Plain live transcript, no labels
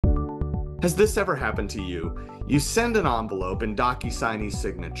Has this ever happened to you? You send an envelope in Docusign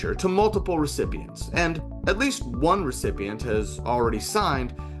e-signature to multiple recipients, and at least one recipient has already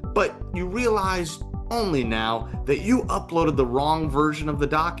signed, but you realize only now that you uploaded the wrong version of the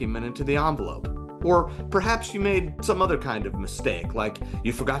document into the envelope. Or perhaps you made some other kind of mistake, like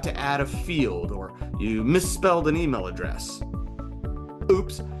you forgot to add a field or you misspelled an email address.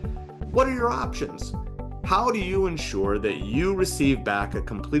 Oops. What are your options? How do you ensure that you receive back a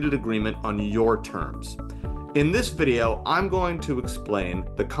completed agreement on your terms? In this video, I'm going to explain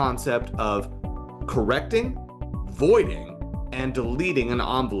the concept of correcting, voiding, and deleting an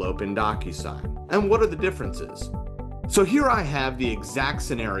envelope in Docusign, and what are the differences. So here I have the exact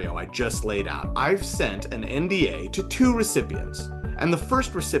scenario I just laid out. I've sent an NDA to two recipients, and the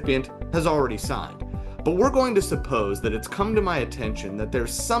first recipient has already signed. But we're going to suppose that it's come to my attention that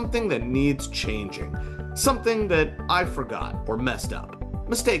there's something that needs changing, something that I forgot or messed up.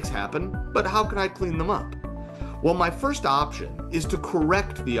 Mistakes happen, but how can I clean them up? Well, my first option is to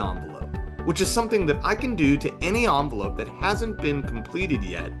correct the envelope, which is something that I can do to any envelope that hasn't been completed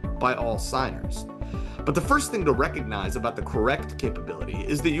yet by all signers. But the first thing to recognize about the correct capability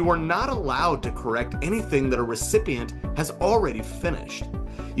is that you are not allowed to correct anything that a recipient has already finished.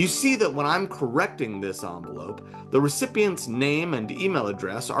 You see that when I'm correcting this envelope, the recipient's name and email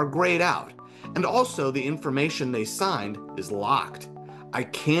address are grayed out, and also the information they signed is locked. I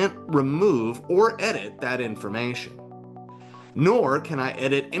can't remove or edit that information. Nor can I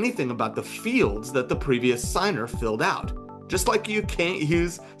edit anything about the fields that the previous signer filled out. Just like you can't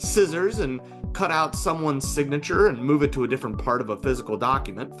use scissors and cut out someone's signature and move it to a different part of a physical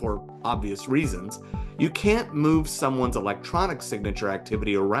document for obvious reasons, you can't move someone's electronic signature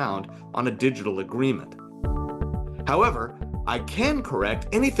activity around on a digital agreement. However, I can correct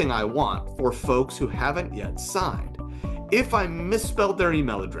anything I want for folks who haven't yet signed. If I misspelled their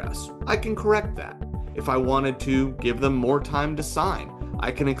email address, I can correct that. If I wanted to give them more time to sign,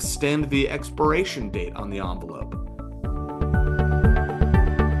 I can extend the expiration date on the envelope.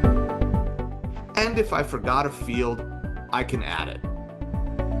 And if I forgot a field, I can add it.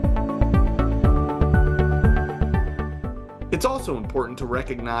 It's also important to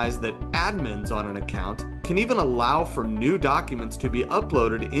recognize that admins on an account can even allow for new documents to be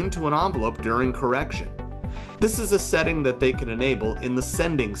uploaded into an envelope during correction. This is a setting that they can enable in the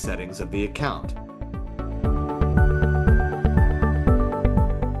sending settings of the account.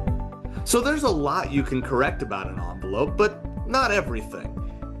 So there's a lot you can correct about an envelope, but not everything.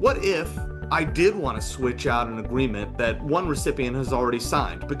 What if I did want to switch out an agreement that one recipient has already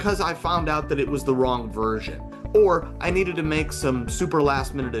signed because I found out that it was the wrong version, or I needed to make some super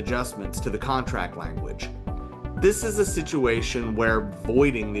last-minute adjustments to the contract language? This is a situation where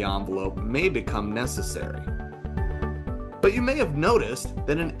voiding the envelope may become necessary. But you may have noticed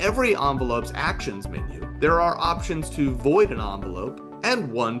that in every envelope's actions menu, there are options to void an envelope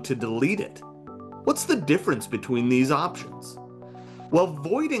and one to delete it. What's the difference between these options? Well,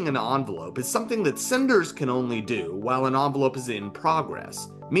 voiding an envelope is something that senders can only do while an envelope is in progress,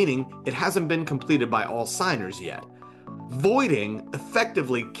 meaning it hasn't been completed by all signers yet. Voiding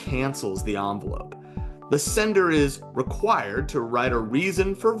effectively cancels the envelope. The sender is required to write a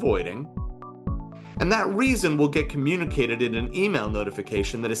reason for voiding, and that reason will get communicated in an email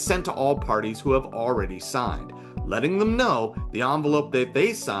notification that is sent to all parties who have already signed, letting them know the envelope that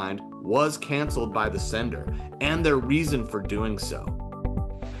they signed was canceled by the sender and their reason for doing so.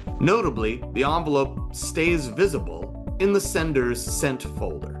 Notably, the envelope stays visible in the sender's sent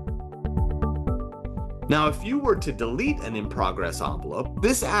folder. Now, if you were to delete an in-progress envelope,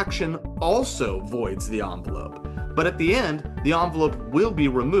 this action also voids the envelope. But at the end, the envelope will be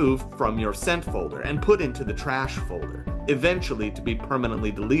removed from your sent folder and put into the trash folder, eventually to be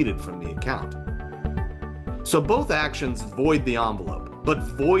permanently deleted from the account. So both actions void the envelope, but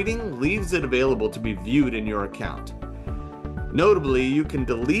voiding leaves it available to be viewed in your account. Notably, you can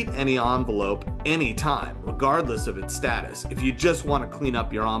delete any envelope anytime, regardless of its status, if you just want to clean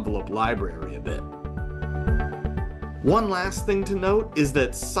up your envelope library a bit. One last thing to note is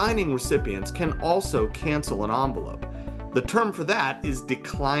that signing recipients can also cancel an envelope. The term for that is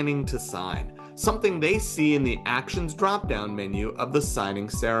declining to sign, something they see in the Actions drop-down menu of the signing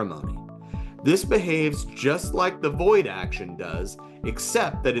ceremony. This behaves just like the void action does,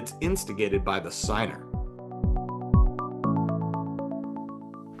 except that it's instigated by the signer.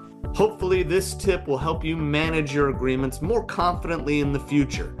 Hopefully this tip will help you manage your agreements more confidently in the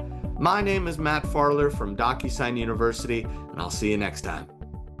future. My name is Matt Farler from Docusign University, and I'll see you next time.